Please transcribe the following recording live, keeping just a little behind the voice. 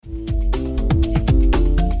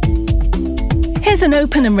is an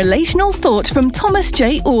open and relational thought from Thomas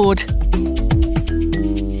J. Ord.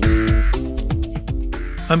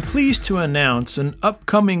 I'm pleased to announce an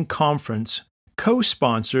upcoming conference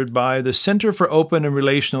co-sponsored by the Center for Open and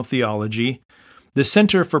Relational Theology, the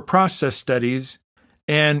Center for Process Studies,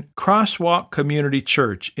 and Crosswalk Community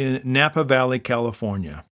Church in Napa Valley,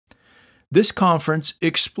 California. This conference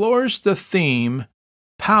explores the theme,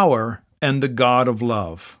 Power and the God of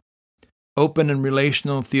Love. Open and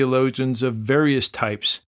relational theologians of various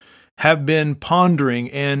types have been pondering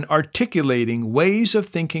and articulating ways of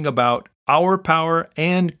thinking about our power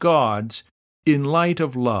and God's in light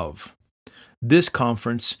of love. This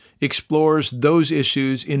conference explores those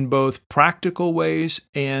issues in both practical ways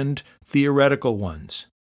and theoretical ones.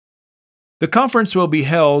 The conference will be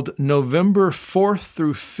held November 4th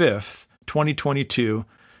through 5th, 2022,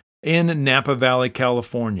 in Napa Valley,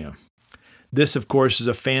 California. This, of course, is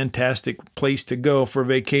a fantastic place to go for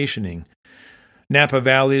vacationing. Napa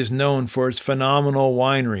Valley is known for its phenomenal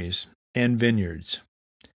wineries and vineyards.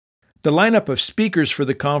 The lineup of speakers for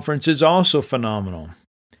the conference is also phenomenal.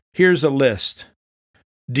 Here's a list: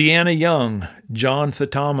 Deanna Young, John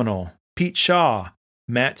Thatomanel, Pete Shaw,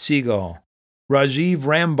 Matt Siegel, Rajiv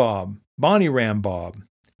Rambob, Bonnie Rambob,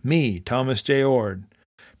 me, Thomas J. Ord,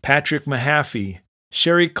 Patrick Mahaffey,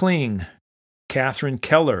 Sherry Kling, Catherine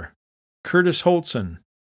Keller, Curtis Holtzen,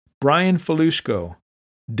 Brian Falushko,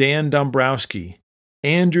 Dan Dombrowski,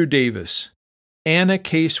 Andrew Davis, Anna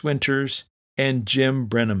Case Winters, and Jim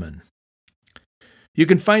Brenneman. You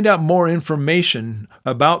can find out more information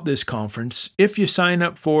about this conference if you sign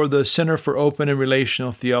up for the Center for Open and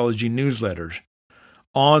Relational Theology newsletters.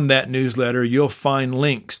 On that newsletter, you'll find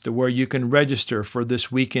links to where you can register for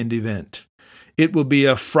this weekend event. It will be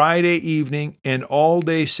a Friday evening and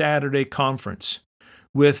all-day Saturday conference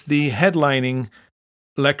with the headlining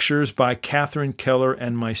lectures by Catherine Keller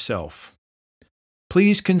and myself.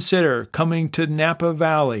 Please consider coming to Napa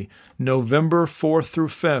Valley November 4th through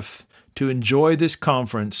 5th to enjoy this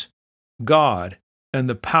conference, God and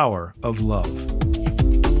the Power of Love.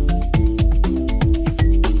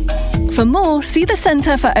 For more, see the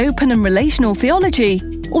Center for Open and Relational Theology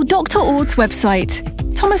or Dr. Ord's website,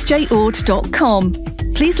 thomasjord.com.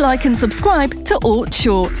 Please like and subscribe to Ord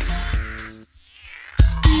Shorts.